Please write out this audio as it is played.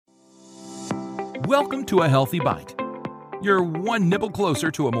Welcome to A Healthy Bite. You're one nibble closer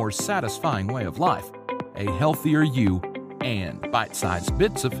to a more satisfying way of life, a healthier you, and bite-sized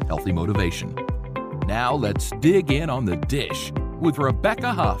bits of healthy motivation. Now let's dig in on the dish with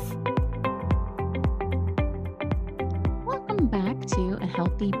Rebecca Huff. Welcome back to A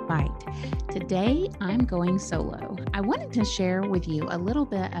Healthy Bite. Today, I'm going solo. I wanted to share with you a little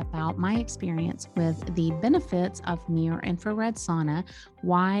bit about my experience with the benefits of near-infrared sauna,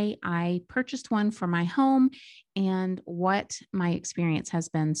 why I purchased one for my home, and what my experience has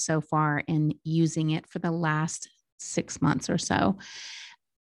been so far in using it for the last 6 months or so.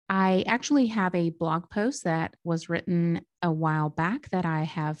 I actually have a blog post that was written a while back that I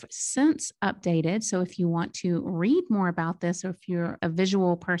have since updated. So if you want to read more about this, or if you're a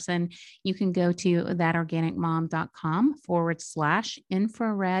visual person, you can go to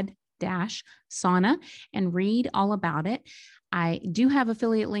thatorganicmom.com/infrared-sauna and read all about it. I do have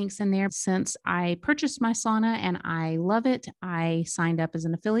affiliate links in there. Since I purchased my sauna and I love it, I signed up as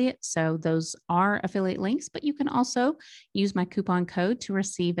an affiliate. So those are affiliate links, but you can also use my coupon code to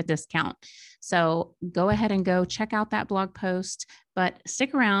receive a discount. So go ahead and go check out that blog post, but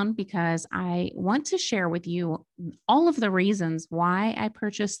stick around because I want to share with you all of the reasons why I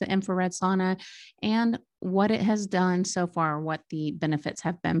purchased the infrared sauna and what it has done so far, what the benefits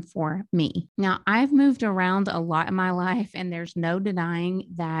have been for me. Now, I've moved around a lot in my life, and there's no denying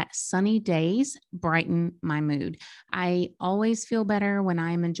that sunny days brighten my mood. I always feel better when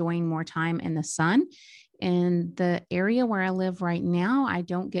I'm enjoying more time in the sun. In the area where I live right now, I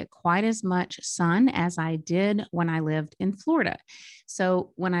don't get quite as much sun as I did when I lived in Florida.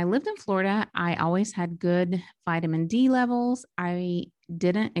 So when I lived in Florida, I always had good vitamin D levels. I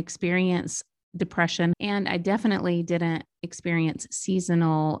didn't experience depression, and I definitely didn't experience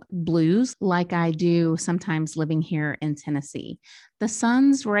seasonal blues like I do sometimes living here in Tennessee. The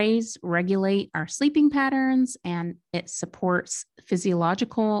sun's rays regulate our sleeping patterns, and it supports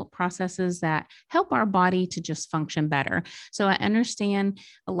physiological processes that help our body to just function better. So I understand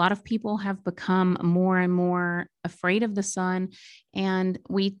a lot of people have become more and more afraid of the sun, and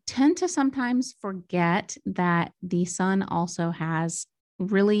we tend to sometimes forget that the sun also has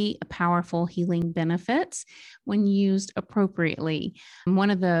really powerful healing benefits when used appropriately.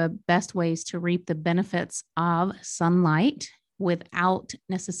 One of the best ways to reap the benefits of sunlight without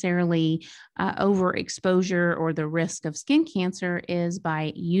necessarily overexposure or the risk of skin cancer is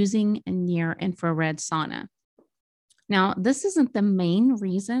by using a near-infrared sauna. Now, this isn't the main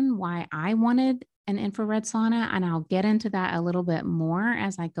reason why I wanted an infrared sauna, and I'll get into that a little bit more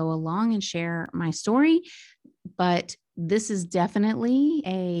as I go along and share my story, but this is definitely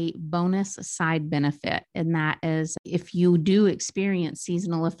a bonus side benefit. And that is, if you do experience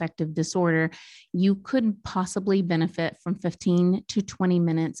seasonal affective disorder, you could possibly benefit from 15 to 20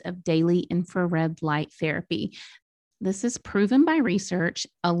 minutes of daily infrared light therapy. This is proven by research,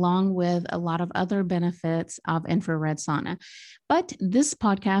 along with a lot of other benefits of infrared sauna. But this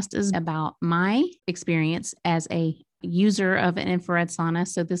podcast is about my experience as a user of an infrared sauna.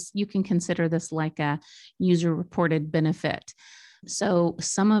 So you can consider this like a user reported benefit. So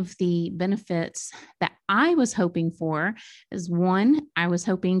some of the benefits that I was hoping for is, one, I was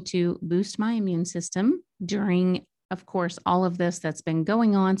hoping to boost my immune system during, of course, all of this that's been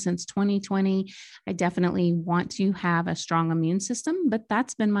going on since 2020. I definitely want to have a strong immune system, but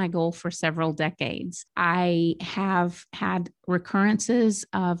that's been my goal for several decades. I have had recurrences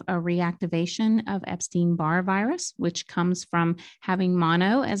of a reactivation of Epstein-Barr virus, which comes from having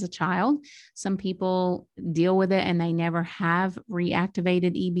mono as a child. Some people deal with it and they never have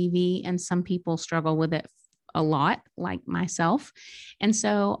reactivated EBV, and some people struggle with it a lot, like myself. And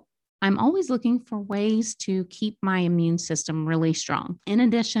so I'm always looking for ways to keep my immune system really strong. In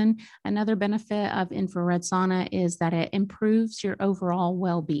addition, another benefit of infrared sauna is that it improves your overall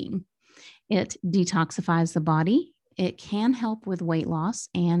well-being. It detoxifies the body. It can help with weight loss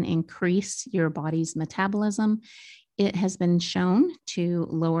and increase your body's metabolism. It has been shown to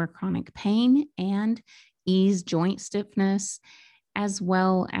lower chronic pain and ease joint stiffness, as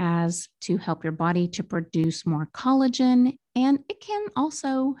well as to help your body to produce more collagen. And it can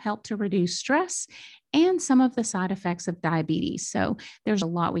also help to reduce stress and some of the side effects of diabetes. So there's a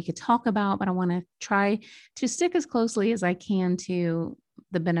lot we could talk about, but I want to try to stick as closely as I can to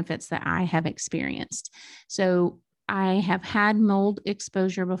the benefits that I have experienced. So I have had mold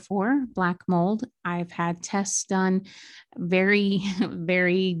exposure before, black mold. I've had tests done, very,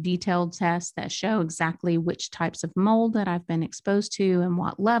 very detailed tests that show exactly which types of mold that I've been exposed to and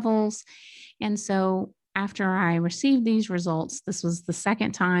what levels. And so after I received these results, this was the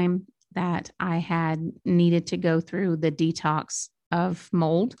second time that I had needed to go through the detox of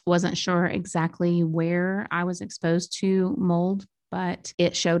mold. Wasn't sure exactly where I was exposed to mold, but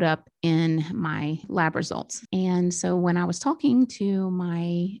it showed up in my lab results. And so when I was talking to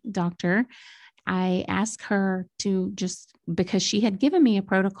my doctor, I asked her to just, because she had given me a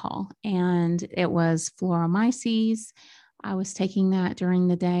protocol and it was fluoromyces. I was taking that during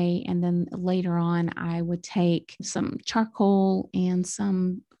the day. And then later on, I would take some charcoal and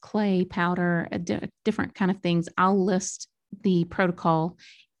some clay powder, different kind of things. I'll list the protocol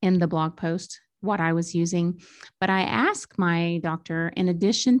in the blog post, what I was using. But I asked my doctor, in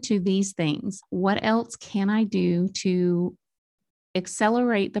addition to these things, what else can I do to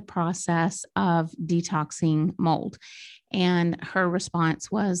accelerate the process of detoxing mold? And her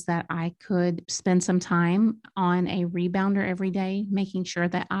response was that I could spend some time on a rebounder every day, making sure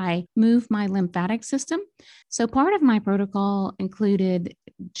that I move my lymphatic system. So part of my protocol included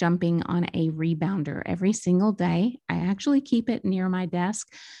jumping on a rebounder every single day. I actually keep it near my desk.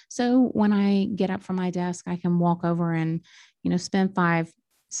 So when I get up from my desk, I can walk over and, spend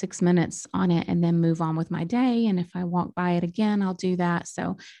 5-6 minutes on it and then move on with my day. And if I walk by it again, I'll do that.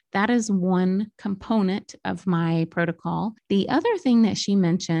 So that is one component of my protocol. The other thing that she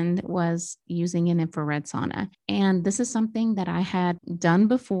mentioned was using an infrared sauna. And this is something that I had done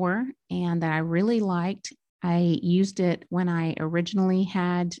before and that I really liked. I used it when I originally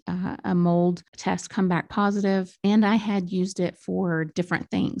had a mold test come back positive, and I had used it for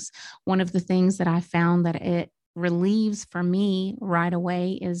different things. One of the things that I found that it relieves for me right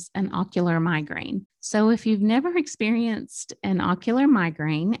away is an ocular migraine. So if you've never experienced an ocular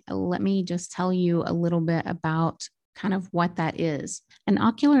migraine, let me just tell you a little bit about kind of what that is. An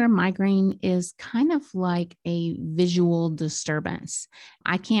ocular migraine is kind of like a visual disturbance.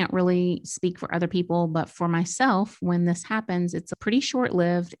 I can't really speak for other people, but for myself, when this happens, it's pretty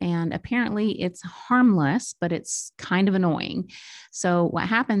short-lived and apparently it's harmless, but it's kind of annoying. So what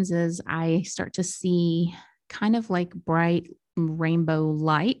happens is I start to see kind of like bright rainbow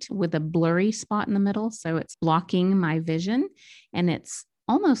light with a blurry spot in the middle. So it's blocking my vision. And it's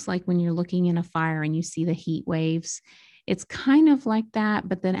almost like when you're looking in a fire and you see the heat waves. It's kind of like that,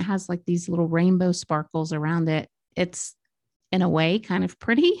 but then it has like these little rainbow sparkles around it. It's in a way kind of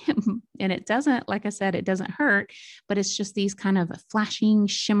pretty. And it doesn't, like I said, it doesn't hurt, but it's just these kind of flashing,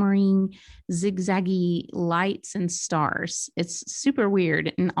 shimmering, zigzaggy lights and stars. It's super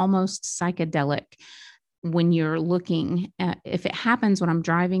weird and almost psychedelic. When you're looking at, if it happens when I'm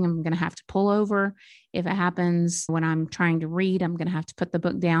driving, I'm going to have to pull over. If it happens when I'm trying to read, I'm going to have to put the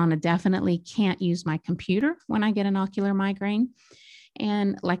book down. I definitely can't use my computer when I get an ocular migraine.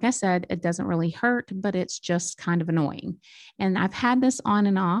 And like I said, it doesn't really hurt, but it's just kind of annoying. And I've had this on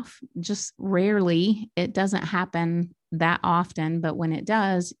and off, just rarely. It doesn't happen that often, but when it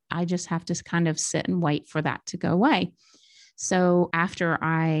does, I just have to kind of sit and wait for that to go away. So after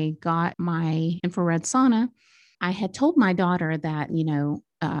I got my infrared sauna, I had told my daughter that,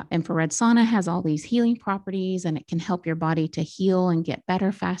 infrared sauna has all these healing properties and it can help your body to heal and get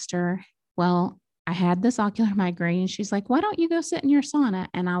better faster. Well, I had this ocular migraine and she's like, why don't you go sit in your sauna?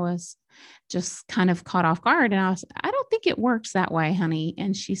 And I was just kind of caught off guard. And I don't think it works that way, honey.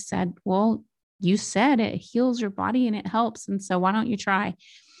 And she said, well, you said it heals your body and it helps. And so why don't you try?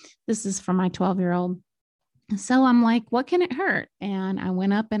 This is for my 12-year-old. So I'm like, what can it hurt? And I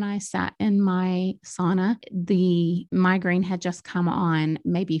went up and I sat in my sauna. The migraine had just come on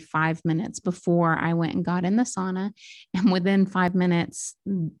maybe 5 minutes before I went and got in the sauna. And within 5 minutes,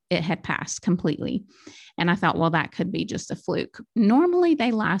 it had passed completely. And I thought, well, that could be just a fluke. Normally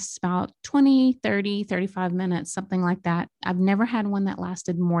they last about 20, 30, 35 minutes, something like that. I've never had one that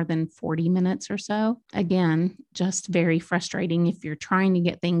lasted more than 40 minutes or so. Again, just very frustrating if you're trying to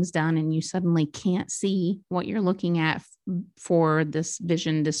get things done and you suddenly can't see what you're looking at for this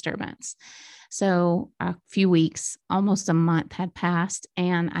vision disturbance. So a few weeks, almost a month had passed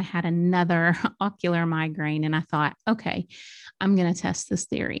and I had another ocular migraine and I thought, okay, I'm going to test this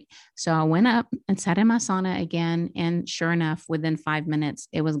theory. So I went up and sat in my sauna again. And sure enough, within 5 minutes,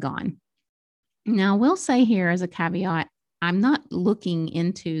 it was gone. Now, we'll say here as a caveat, I'm not looking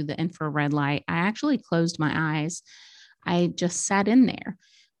into the infrared light. I actually closed my eyes. I just sat in there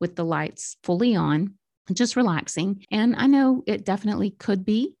with the lights fully on, just relaxing. And I know it definitely could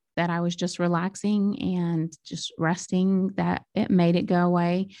be that I was just relaxing and just resting, that it made it go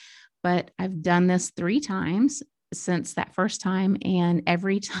away. But I've done this 3 times since that first time. And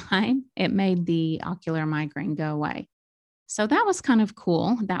every time it made the ocular migraine go away. So that was kind of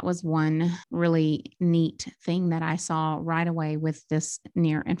cool. That was one really neat thing that I saw right away with this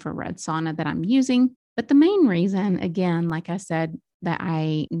near infrared sauna that I'm using. But the main reason, again, like I said, that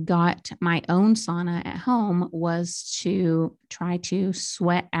I got my own sauna at home was to try to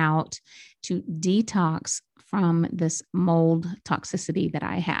sweat out, to detox from this mold toxicity that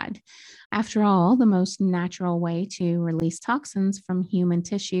I had. After all, the most natural way to release toxins from human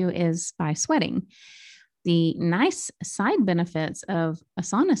tissue is by sweating. The nice side benefits of a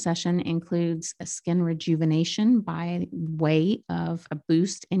sauna session includes a skin rejuvenation by way of a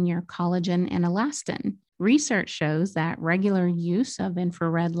boost in your collagen and elastin. Research shows that regular use of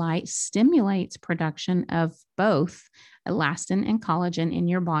infrared light stimulates production of both elastin and collagen in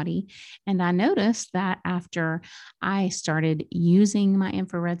your body. And I noticed that after I started using my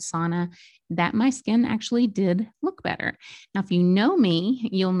infrared sauna, that my skin actually did look better. Now, if you know me,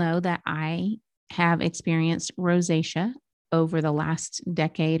 you'll know that I have experienced rosacea over the last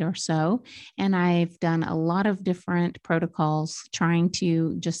decade or so. And I've done a lot of different protocols trying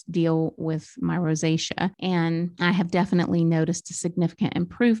to just deal with my rosacea. And I have definitely noticed a significant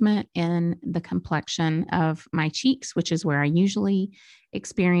improvement in the complexion of my cheeks, which is where I usually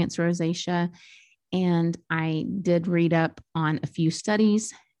experience rosacea. And I did read up on a few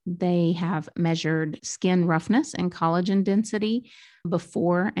studies. They have measured skin roughness and collagen density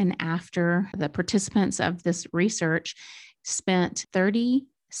before and after the participants of this research spent 30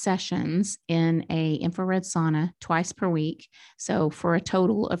 sessions in a infrared sauna twice per week. So for a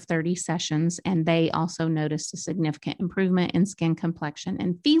total of 30 sessions. And they also noticed a significant improvement in skin complexion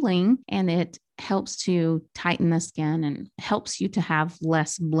and feeling. And it helps to tighten the skin and helps you to have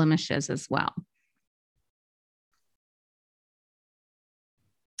less blemishes as well.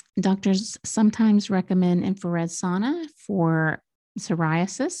 Doctors sometimes recommend infrared sauna for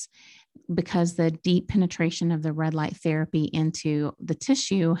psoriasis because the deep penetration of the red light therapy into the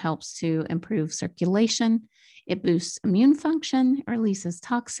tissue helps to improve circulation. It boosts immune function, releases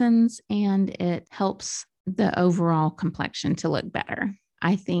toxins, and it helps the overall complexion to look better.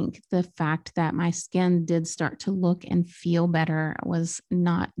 I think the fact that my skin did start to look and feel better was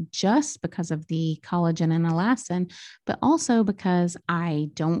not just because of the collagen and elastin, but also because I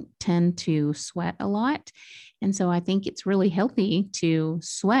don't tend to sweat a lot. And so I think it's really healthy to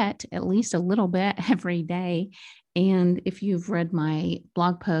sweat at least a little bit every day. And if you've read my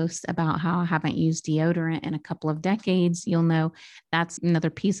blog post about how I haven't used deodorant in a couple of decades, you'll know that's another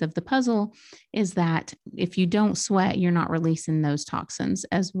piece of the puzzle, is that if you don't sweat, you're not releasing those toxins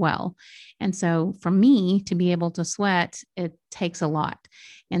as well. And so for me to be able to sweat, it takes a lot.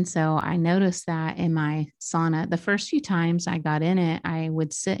 And so I noticed that in my sauna, the first few times I got in it, I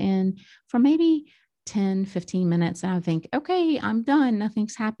would sit in for maybe 10, 15 minutes. And I think, okay, I'm done.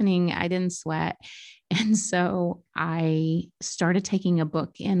 Nothing's happening. I didn't sweat. And so I started taking a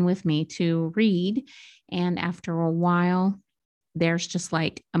book in with me to read. And after a while, there's just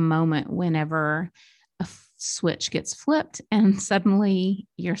like a moment whenever a switch gets flipped and suddenly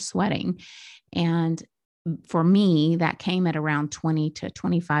you're sweating. And for me, that came at around 20 to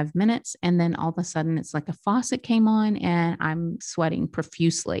 25 minutes. And then all of a sudden it's like a faucet came on and I'm sweating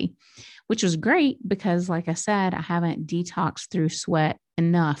profusely, which was great because, like I said, I haven't detoxed through sweat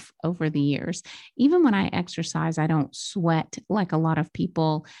enough over the years. Even when I exercise, I don't sweat like a lot of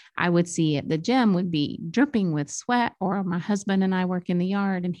people I would see at the gym would be dripping with sweat, or my husband and I work in the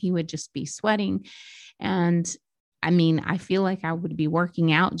yard and he would just be sweating. And I mean, I feel like I would be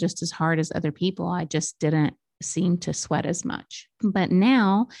working out just as hard as other people. I just didn't seem to sweat as much. But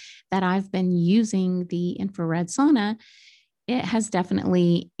now that I've been using the infrared sauna, it has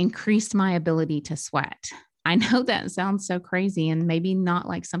definitely increased my ability to sweat. I know that sounds so crazy and maybe not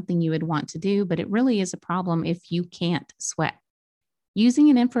like something you would want to do, but it really is a problem if you can't sweat. Using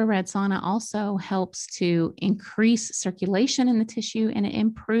an infrared sauna also helps to increase circulation in the tissue and it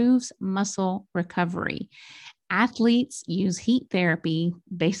improves muscle recovery. Athletes use heat therapy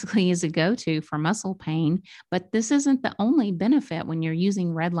basically as a go-to for muscle pain, but this isn't the only benefit when you're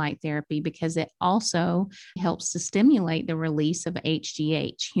using red light therapy because it also helps to stimulate the release of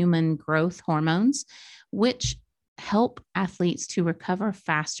HGH, human growth hormones, which help athletes to recover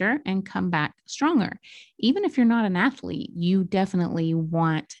faster and come back stronger. Even if you're not an athlete, you definitely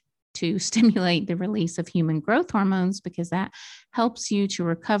want to stimulate the release of human growth hormones because that helps you to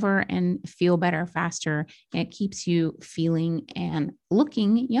recover and feel better faster. And it keeps you feeling and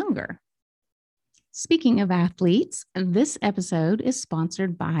looking younger. Speaking of athletes, this episode is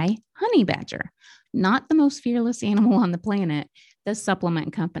sponsored by Honey Badger, not the most fearless animal on the planet, the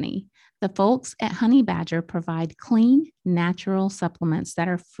supplement company. The folks at Honey Badger provide clean, natural supplements that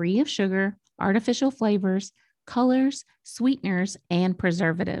are free of sugar, artificial flavors, colors, sweeteners, and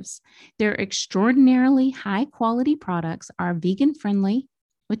preservatives. Their extraordinarily high quality products are vegan friendly,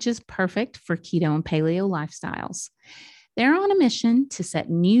 which is perfect for keto and paleo lifestyles. They're on a mission to set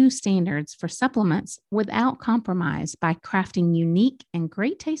new standards for supplements without compromise by crafting unique and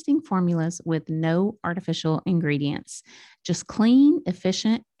great tasting formulas with no artificial ingredients. Just clean,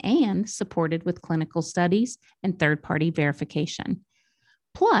 efficient, and supported with clinical studies and third-party verification.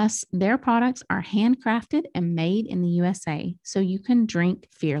 Plus, their products are handcrafted and made in the USA, so you can drink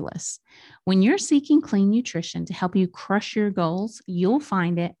fearless. When you're seeking clean nutrition to help you crush your goals, you'll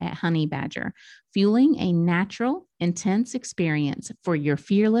find it at Honey Badger, fueling a natural, intense experience for your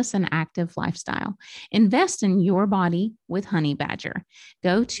fearless and active lifestyle. Invest in your body with Honey Badger.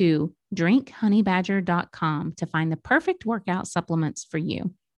 Go to drinkhoneybadger.com to find the perfect workout supplements for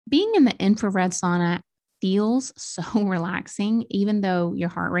you. Being in the infrared sauna feels so relaxing, even though your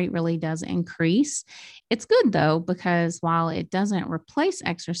heart rate really does increase. It's good though, because while it doesn't replace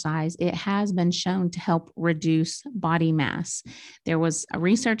exercise, it has been shown to help reduce body mass. There was a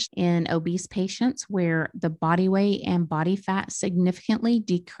research in obese patients where the body weight and body fat significantly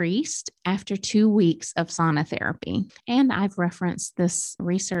decreased after 2 weeks of sauna therapy. And I've referenced this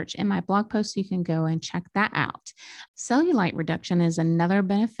research in my blog post, so you can go and check that out. Cellulite reduction is another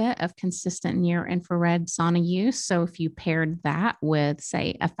benefit of consistent near infrared sauna use. So if you paired that with,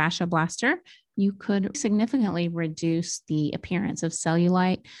 say, a fascia blaster, you could significantly reduce the appearance of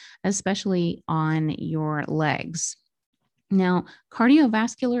cellulite, especially on your legs. Now,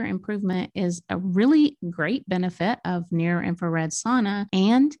 cardiovascular improvement is a really great benefit of near infrared sauna,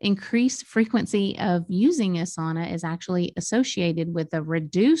 and increased frequency of using a sauna is actually associated with a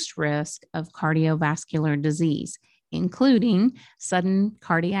reduced risk of cardiovascular disease, including sudden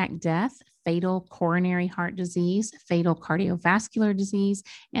cardiac death, fatal coronary heart disease, fatal cardiovascular disease,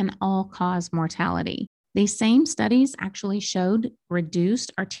 and all-cause mortality. These same studies actually showed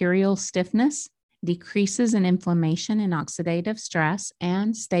reduced arterial stiffness, decreases in inflammation and oxidative stress,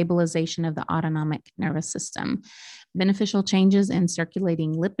 and stabilization of the autonomic nervous system, beneficial changes in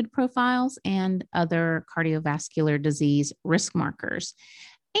circulating lipid profiles and other cardiovascular disease risk markers,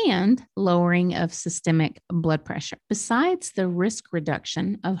 and lowering of systemic blood pressure. Besides the risk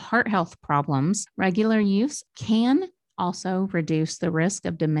reduction of heart health problems, regular use can also reduce the risk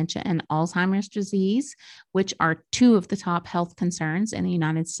of dementia and Alzheimer's disease, which are two of the top health concerns in the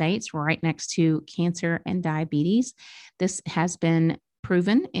United States, right next to cancer and diabetes. This has been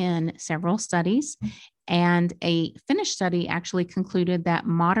proven in several studies. And a Finnish study actually concluded that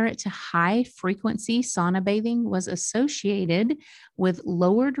moderate to high frequency sauna bathing was associated with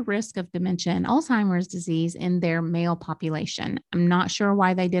lowered risk of dementia and Alzheimer's disease in their male population. I'm not sure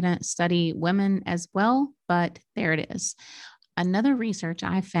why they didn't study women as well, but there it is. Another research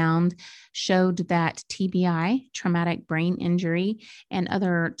I found showed that TBI, traumatic brain injury, and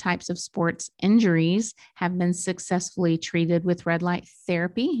other types of sports injuries have been successfully treated with red light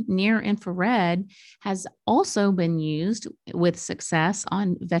therapy. Near infrared has also been used with success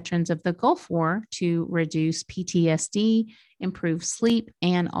on veterans of the Gulf War to reduce PTSD, improve sleep,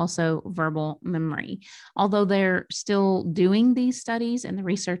 and also verbal memory. Although they're still doing these studies and the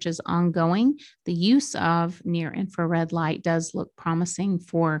research is ongoing, the use of near infrared light does look promising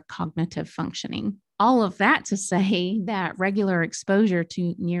for cognitive functioning. All of that to say that regular exposure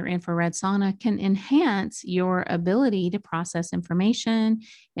to near infrared sauna can enhance your ability to process information,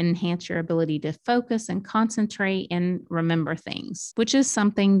 enhance your ability to focus and concentrate and remember things, which is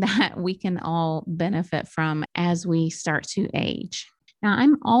something that we can all benefit from as we start to age. Now,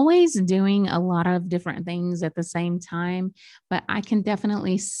 I'm always doing a lot of different things at the same time, but I can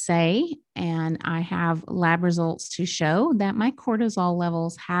definitely say, and I have lab results to show, that my cortisol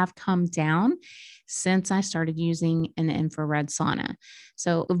levels have come down since I started using an infrared sauna.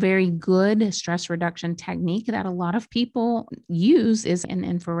 So a very good stress reduction technique that a lot of people use is an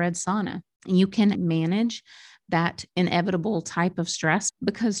infrared sauna. You can manage that inevitable type of stress,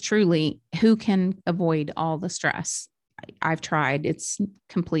 because truly, who can avoid all the stress? I've tried. It's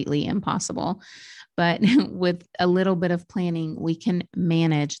completely impossible. But with a little bit of planning, we can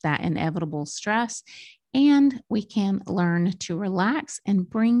manage that inevitable stress, and we can learn to relax and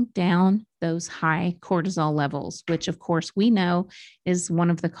bring down those high cortisol levels, which of course we know is one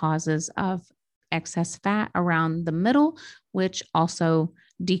of the causes of excess fat around the middle, which also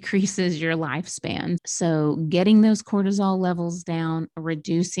decreases your lifespan. So getting those cortisol levels down,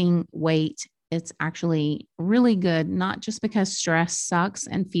 reducing weight, it's actually really good, not just because stress sucks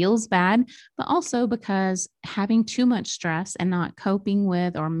and feels bad, but also because having too much stress and not coping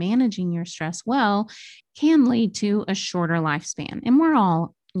with or managing your stress well can lead to a shorter lifespan. And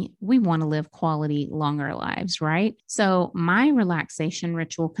we want to live quality, longer lives, right? So my relaxation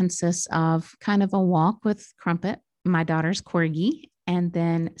ritual consists of kind of a walk with Crumpet, my daughter's corgi, and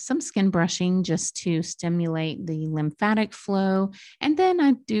then some skin brushing just to stimulate the lymphatic flow. And then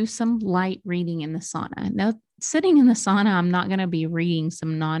I do some light reading in the sauna. Now, sitting in the sauna, I'm not going to be reading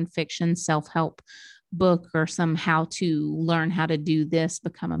some nonfiction self-help book or some how to learn how to do this,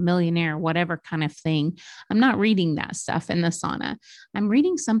 become a millionaire, whatever kind of thing. I'm not reading that stuff in the sauna. I'm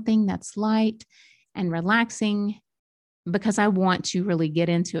reading something that's light and relaxing because I want to really get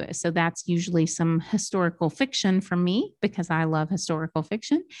into it. So that's usually some historical fiction for me because I love historical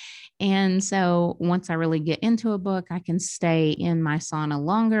fiction. And so once I really get into a book, I can stay in my sauna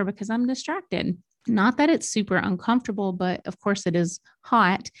longer because I'm distracted. Not that it's super uncomfortable, but of course it is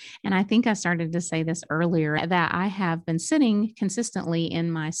hot. And I think I started to say this earlier that I have been sitting consistently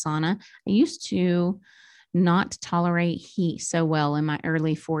in my sauna. I used to not tolerate heat so well in my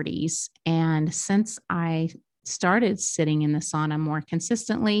early 40s. And since I started sitting in the sauna more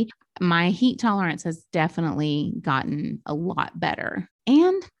consistently, my heat tolerance has definitely gotten a lot better.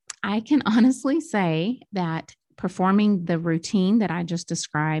 And I can honestly say that performing the routine that I just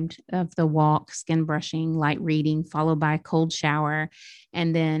described of the walk, skin brushing, light reading, followed by a cold shower,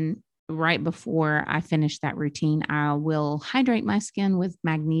 and then right before I finish that routine, I will hydrate my skin with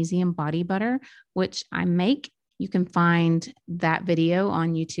magnesium body butter, which I make. You can find that video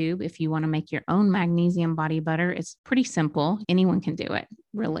on YouTube if you want to make your own magnesium body butter. It's pretty simple. Anyone can do it,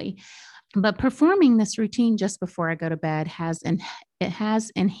 really. But performing this routine just before I go to bed has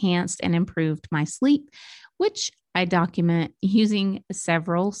enhanced and improved my sleep, which I document using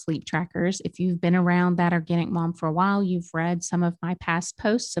several sleep trackers. If you've been around That Organic Mom for a while, you've read some of my past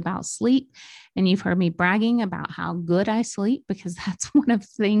posts about sleep, and you've heard me bragging about how good I sleep, because that's one of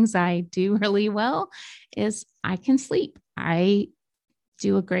the things I do really well is I can sleep. I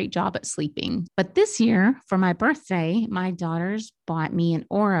do a great job at sleeping. But this year for my birthday, my daughters bought me an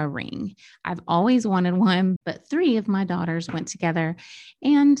Aura ring. I've always wanted one, but 3 of my daughters went together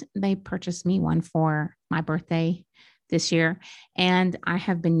and they purchased me one for my birthday this year. And I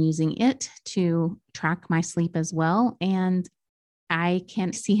have been using it to track my sleep as well. And I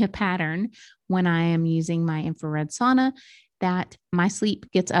can see a pattern when I am using my infrared sauna that my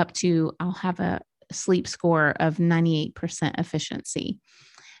sleep gets up to, I'll have a sleep score of 98% efficiency.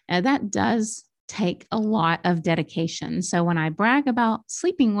 That does take a lot of dedication. So when I brag about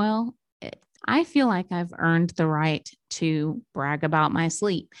sleeping well, I feel like I've earned the right to brag about my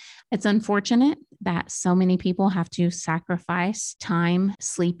sleep. It's unfortunate that so many people have to sacrifice time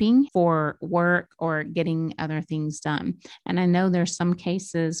sleeping for work or getting other things done. And I know there's some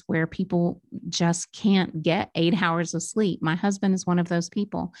cases where people just can't get 8 hours of sleep. My husband is one of those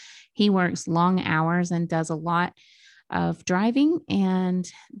people. He works long hours and does a lot of driving,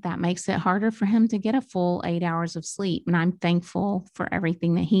 and that makes it harder for him to get a full 8 hours of sleep. And I'm thankful for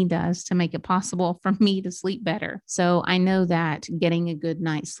everything that he does to make it possible for me to sleep better. So I know that getting a good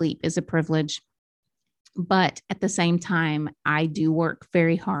night's sleep is a privilege, but at the same time, I do work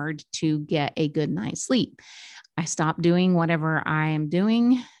very hard to get a good night's sleep. I stop doing whatever I am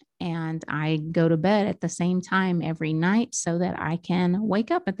doing and I go to bed at the same time every night so that I can wake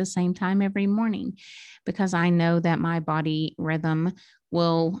up at the same time every morning, because I know that my body rhythm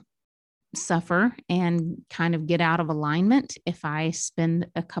will suffer and kind of get out of alignment if I spend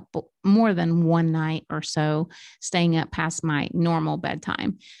more than one night or so staying up past my normal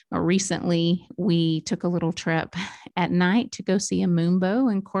bedtime. Recently, we took a little trip at night to go see a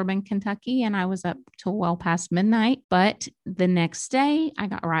moonbow in Corbin, Kentucky, and I was up till well past midnight. But the next day, I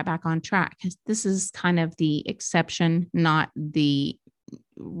got right back on track. This is kind of the exception, not the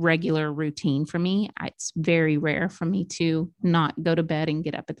regular routine for me. It's very rare for me to not go to bed and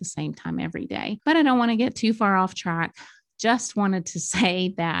get up at the same time every day. But I don't want to get too far off track. Just wanted to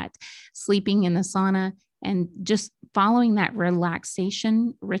say that sleeping in the sauna and just following that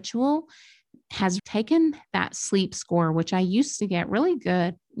relaxation ritual has taken that sleep score, which I used to get really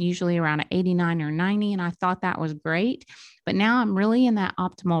good, usually around 89 or 90. And I thought that was great. But now I'm really in that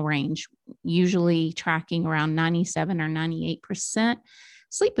optimal range, usually tracking around 97 or 98%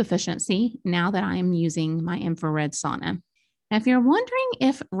 sleep efficiency now that I'm using my infrared sauna. Now, if you're wondering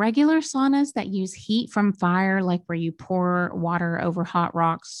if regular saunas that use heat from fire, like where you pour water over hot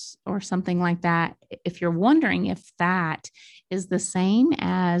rocks or something like that, if you're wondering if that is the same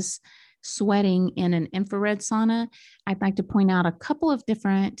as sweating in an infrared sauna, I'd like to point out a couple of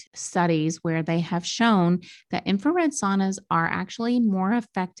different studies where they have shown that infrared saunas are actually more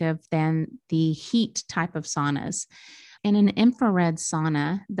effective than the heat type of saunas. In an infrared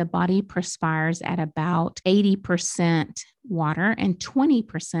sauna, the body perspires at about 80% water and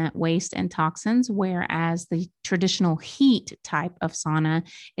 20% waste and toxins, whereas the traditional heat type of sauna,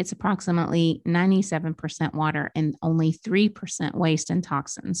 it's approximately 97% water and only 3% waste and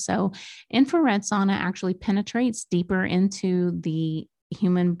toxins. So infrared sauna actually penetrates deeper into the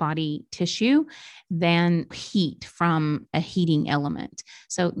human body tissue than heat from a heating element.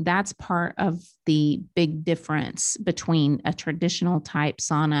 So that's part of the big difference between a traditional type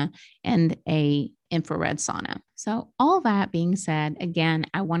sauna and a infrared sauna. So all that being said, again,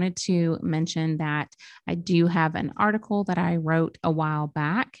 I wanted to mention that I do have an article that I wrote a while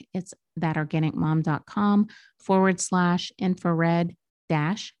back. It's thatorganicmom.com/infrared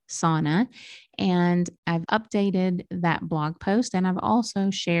sauna. And I've updated that blog post, and I've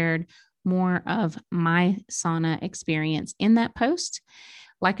also shared more of my sauna experience in that post.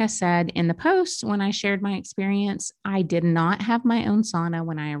 Like I said in the post, when I shared my experience, I did not have my own sauna.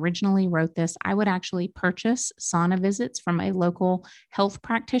 When I originally wrote this, I would actually purchase sauna visits from a local health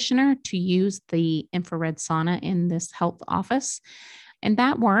practitioner to use the infrared sauna in this health office. And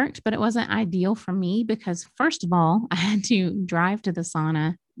that worked, but it wasn't ideal for me because, first of all, I had to drive to the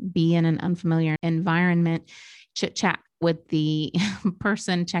sauna, be in an unfamiliar environment, chit chat with the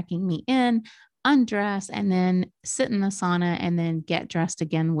person checking me in, undress, and then sit in the sauna and then get dressed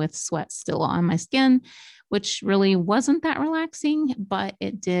again with sweat still on my skin, which really wasn't that relaxing, but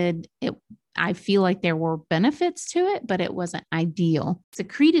I feel like there were benefits to it, but it wasn't ideal.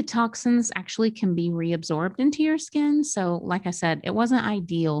 Secreted toxins actually can be reabsorbed into your skin. So like I said, it wasn't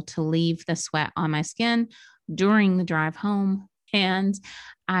ideal to leave the sweat on my skin during the drive home. And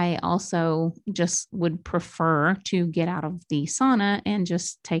I also just would prefer to get out of the sauna and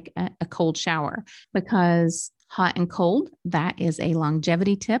just take a cold shower, because hot and cold, that is a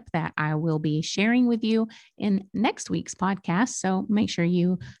longevity tip that I will be sharing with you in next week's podcast. So make sure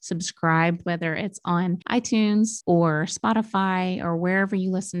you subscribe, whether it's on iTunes or Spotify or wherever you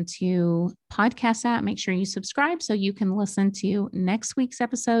listen to podcasts at. Make sure you subscribe so you can listen to next week's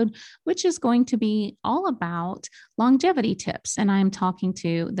episode, which is going to be all about longevity tips. And I'm talking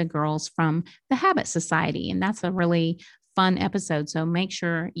to the girls from the Habit Society, and that's a really fun episode. So make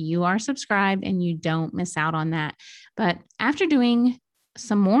sure you are subscribed and you don't miss out on that. But after doing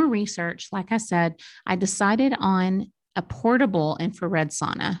some more research, like I said, I decided on a portable infrared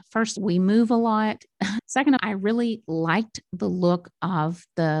sauna. First, we move a lot. Second, I really liked the look of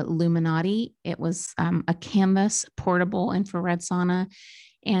the Luminati. It was a canvas portable infrared sauna.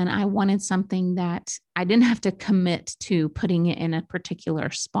 And I wanted something that I didn't have to commit to putting it in a particular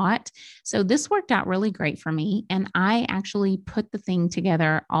spot. So this worked out really great for me. And I actually put the thing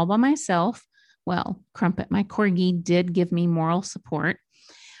together all by myself. Well, Crumpet, my corgi, did give me moral support.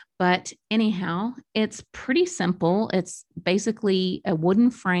 But anyhow, it's pretty simple. It's basically a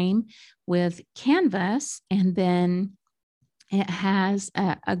wooden frame with canvas, and then it has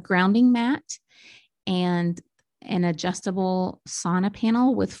a grounding mat and an adjustable sauna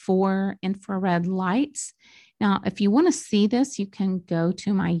panel with 4 infrared lights. Now, if you want to see this, you can go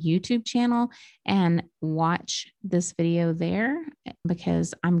to my YouTube channel and watch this video there,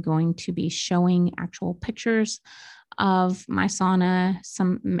 because I'm going to be showing actual pictures of my sauna,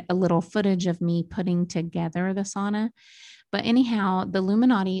 a little footage of me putting together the sauna. But anyhow, the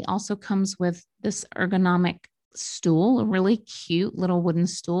Luminati also comes with this ergonomic stool, a really cute little wooden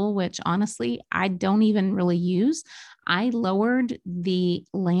stool, which honestly, I don't even really use. I lowered the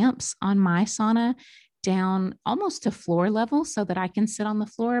lamps on my sauna down almost to floor level so that I can sit on the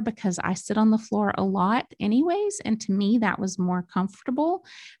floor, because I sit on the floor a lot anyways. And to me, that was more comfortable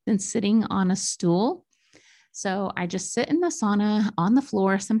than sitting on a stool. So I just sit in the sauna on the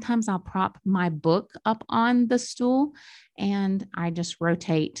floor. Sometimes I'll prop my book up on the stool and I just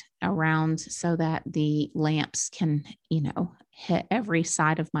rotate around so that the lamps can, hit every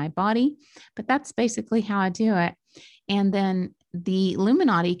side of my body. But that's basically how I do it. And then the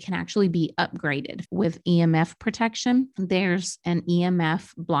Luminati can actually be upgraded with EMF protection. There's an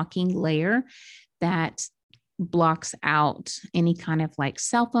EMF blocking layer that blocks out any kind of like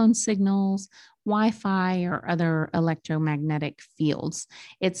cell phone signals, Wi-Fi, or other electromagnetic fields.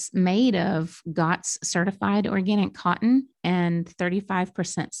 It's made of GOTS certified organic cotton and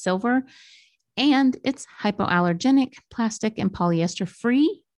 35% silver, and it's hypoallergenic, plastic and polyester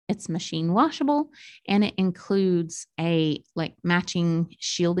free. It's machine washable, and it includes a matching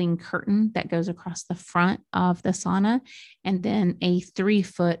shielding curtain that goes across the front of the sauna, and then a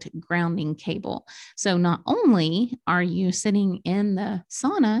 3-foot grounding cable. So not only are you sitting in the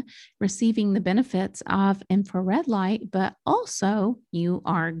sauna receiving the benefits of infrared light, but also you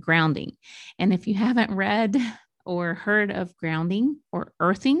are grounding. And if you haven't read or heard of grounding or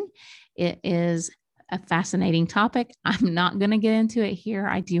earthing, it is a fascinating topic. I'm not going to get into it here.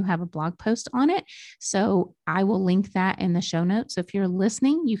 I do have a blog post on it, so I will link that in the show notes. So if you're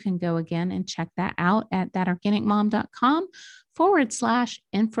listening, you can go again and check that out at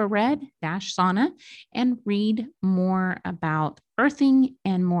thatorganicmom.com/infrared-sauna and read more about earthing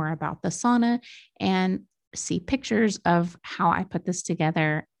and more about the sauna and see pictures of how I put this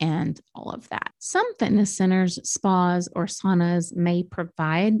together and all of that. Some fitness centers, spas, or saunas may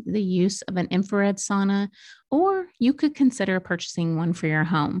provide the use of an infrared sauna, or you could consider purchasing one for your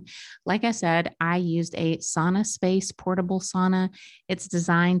home. Like I said, I used a SaunasPace portable sauna. It's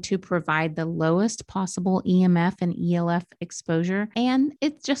designed to provide the lowest possible EMF and ELF exposure, and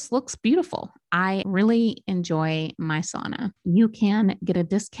it just looks beautiful. I really enjoy my sauna. You can get a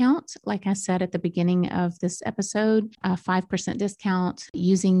discount, like I said at the beginning of this episode, a 5% discount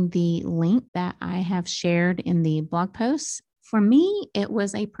using the link that I have shared in the blog posts. For me, it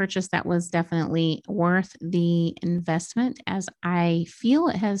was a purchase that was definitely worth the investment, as I feel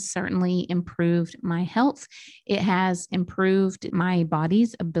it has certainly improved my health. It has improved my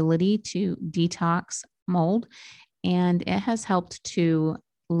body's ability to detox mold, and it has helped to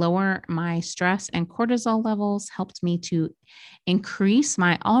lower my stress and cortisol levels, helped me to increase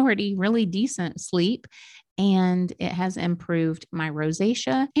my already really decent sleep, and it has improved my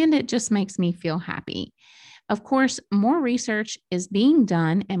rosacea, and it just makes me feel happy. Of course, more research is being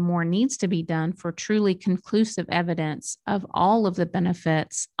done and more needs to be done for truly conclusive evidence of all of the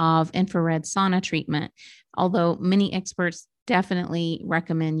benefits of infrared sauna treatment, although many experts definitely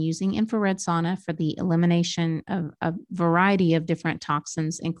recommend using infrared sauna for the elimination of a variety of different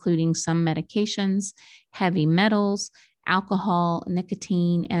toxins, including some medications, heavy metals, alcohol,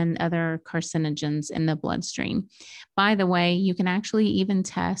 nicotine, and other carcinogens in the bloodstream. By the way, you can actually even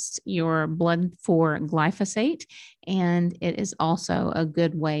test your blood for glyphosate, and it is also a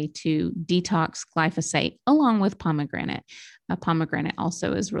good way to detox glyphosate along with pomegranate. Pomegranate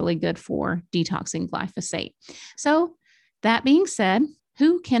also is really good for detoxing glyphosate. So that being said,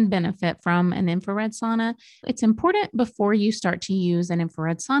 who can benefit from an infrared sauna? It's important before you start to use an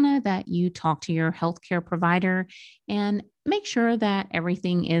infrared sauna that you talk to your healthcare provider and make sure that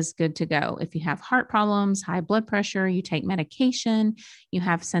everything is good to go. If you have heart problems, high blood pressure, you take medication, you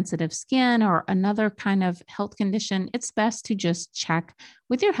have sensitive skin or another kind of health condition, it's best to just check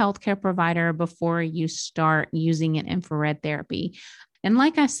with your healthcare provider before you start using an infrared therapy. And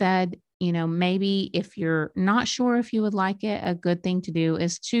like I said, maybe if you're not sure if you would like it, a good thing to do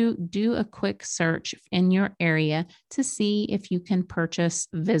is to do a quick search in your area to see if you can purchase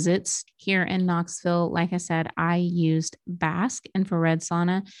visits here in Knoxville. Like I said, I used Bask Infrared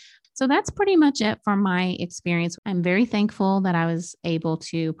Sauna. So that's pretty much it for my experience. I'm very thankful that I was able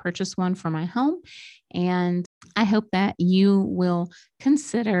to purchase one for my home, and I hope that you will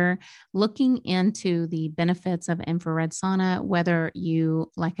consider looking into the benefits of infrared sauna, whether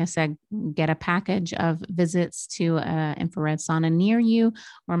you, like I said, get a package of visits to an infrared sauna near you,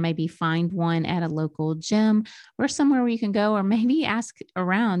 or maybe find one at a local gym or somewhere where you can go, or maybe ask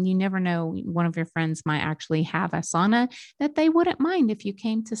around. You never know, one of your friends might actually have a sauna that they wouldn't mind if you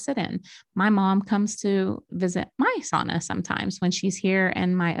came to sit in. My mom comes to visit my sauna sometimes when she's here,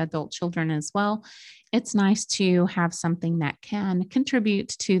 and my adult children as well. It's nice to have something that can contribute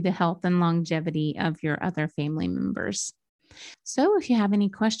to the health and longevity of your other family members. So if you have any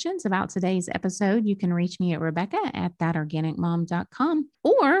questions about today's episode, you can reach me at Rebecca at thatorganicmom.com,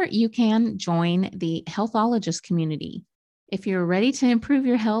 or you can join the healthologist community. If you're ready to improve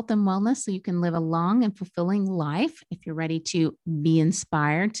your health and wellness so you can live a long and fulfilling life, if you're ready to be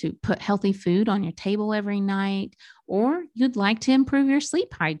inspired to put healthy food on your table every night, or you'd like to improve your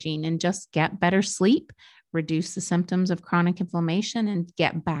sleep hygiene and just get better sleep, reduce the symptoms of chronic inflammation, and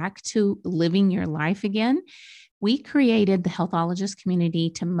get back to living your life again, we created the Healthologist community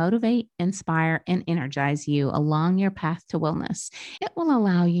to motivate, inspire, and energize you along your path to wellness. It will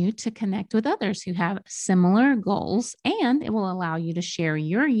allow you to connect with others who have similar goals, and it will allow you to share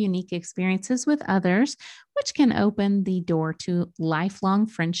your unique experiences with others, which can open the door to lifelong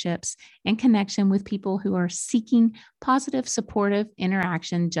friendships and connection with people who are seeking positive, supportive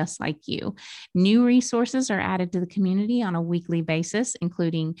interaction just like you. New resources are added to the community on a weekly basis,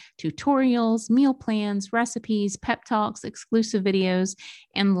 including tutorials, meal plans, recipes, pep talks, exclusive videos,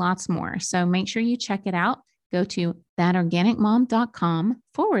 and lots more. So make sure you check it out. Go to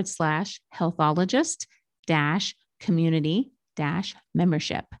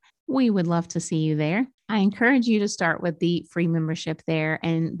thatorganicmom.com/healthologist-community-membership. We would love to see you there. I encourage you to start with the free membership there,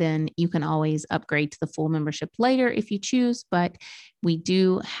 and then you can always upgrade to the full membership later if you choose. But we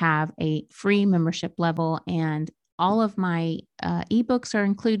do have a free membership level, and all of my ebooks are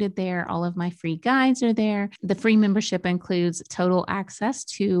included there. All of my free guides are there. The free membership includes total access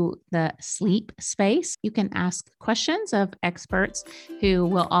to the sleep space. You can ask questions of experts who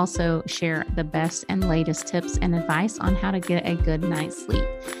will also share the best and latest tips and advice on how to get a good night's sleep.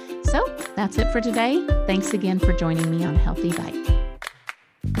 So that's it for today. Thanks again for joining me on Healthy Bite.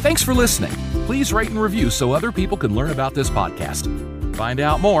 Thanks for listening. Please rate and review so other people can learn about this podcast. Find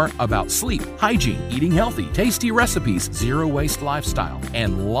out more about sleep, hygiene, eating healthy, tasty recipes, zero waste lifestyle,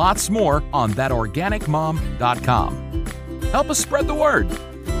 and lots more on thatorganicmom.com. Help us spread the word.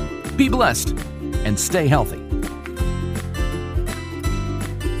 Be blessed and stay healthy.